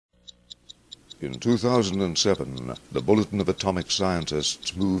In 2007, the Bulletin of Atomic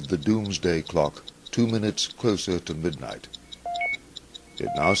Scientists moved the doomsday clock 2 minutes closer to midnight. It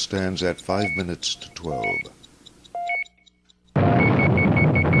now stands at 5 minutes to 12.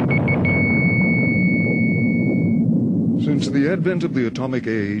 Since the advent of the atomic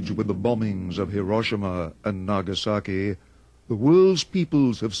age with the bombings of Hiroshima and Nagasaki, the world's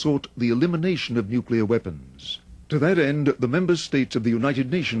peoples have sought the elimination of nuclear weapons. To that end, the member states of the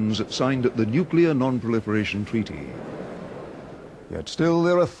United Nations signed the Nuclear-Non Proliferation Treaty. Yet still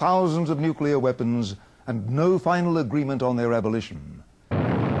there are thousands of nuclear weapons and no final agreement on their abolition.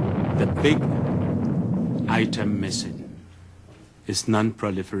 The big item missing is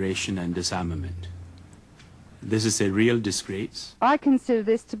non-proliferation and disarmament. This is a real disgrace. I consider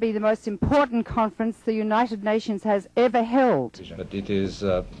this to be the most important conference the United Nations has ever held. But it is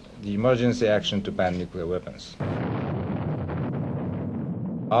the emergency action to ban nuclear weapons.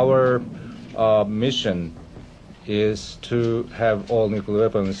 Our mission is to have all nuclear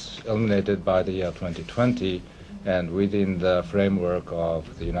weapons eliminated by the year 2020 and within the framework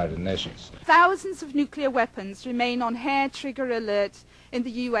of the United Nations. Thousands of nuclear weapons remain on hair-trigger alert in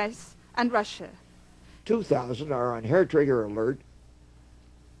the US and Russia. 2,000 are on hair-trigger alert,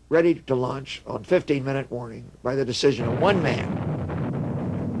 ready to launch on 15-minute warning by the decision of one man,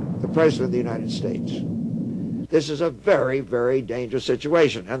 the President of the United States. This is a very, very dangerous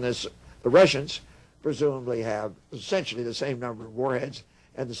situation, and the Russians presumably have essentially the same number of warheads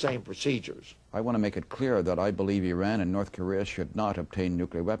and the same procedures. I want to make it clear that I believe Iran and North Korea should not obtain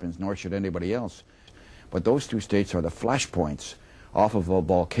nuclear weapons, nor should anybody else. But those two states are the flashpoints off of a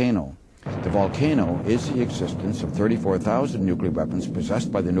volcano. The volcano is the existence of 34,000 nuclear weapons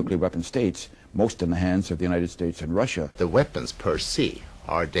possessed by the nuclear weapon states, most in the hands of the United States and Russia. The weapons per se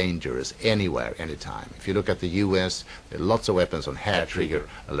are dangerous anywhere, anytime. If you look at the US, there are lots of weapons on hair-trigger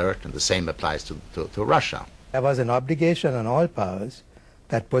alert, and the same applies to Russia. There was an obligation on all powers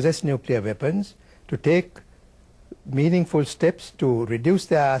that possess nuclear weapons to take meaningful steps to reduce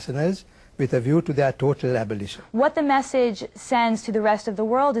their arsenals with a view to their total abolition. What the message sends to the rest of the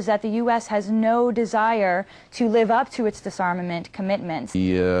world is that the U.S. has no desire to live up to its disarmament commitments.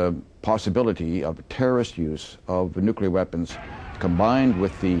 The possibility of terrorist use of nuclear weapons combined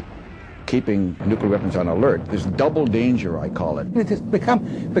with the keeping nuclear weapons on alert, this double danger, I call it. It has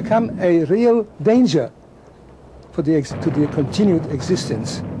become a real danger for to the continued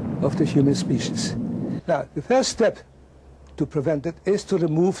existence of the human species. Now, the first step to prevent it is to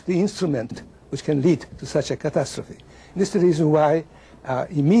remove the instrument which can lead to such a catastrophe. This is the reason why our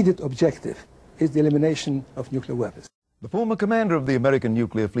immediate objective is the elimination of nuclear weapons. The former commander of the American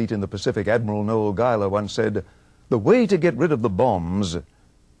nuclear fleet in the Pacific, Admiral Noel Geiler, once said, "The way to get rid of the bombs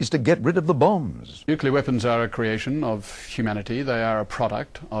is to get rid of the bombs." Nuclear weapons are a creation of humanity. They are a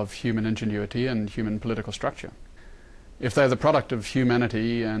product of human ingenuity and human political structure. If they're the product of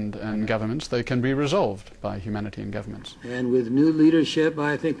humanity and governments, they can be resolved by humanity and governments. And with new leadership,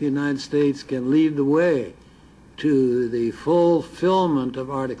 I think the United States can lead the way to the fulfillment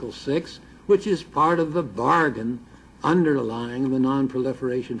of Article 6, which is part of the bargain underlying the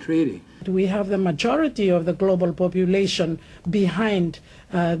Non-Proliferation Treaty. We have the majority of the global population behind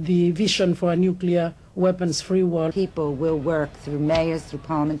the vision for a nuclear weapons-free world. People will work through mayors, through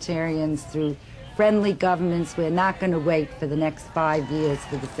parliamentarians, through friendly governments. We're not going to wait for the next 5 years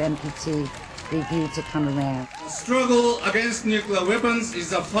for this NPT review to come around. The struggle against nuclear weapons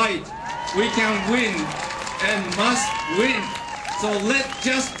is a fight we can win and must win. So let's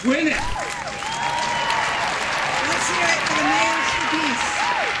just win it. Let's hear it for the mayors for peace.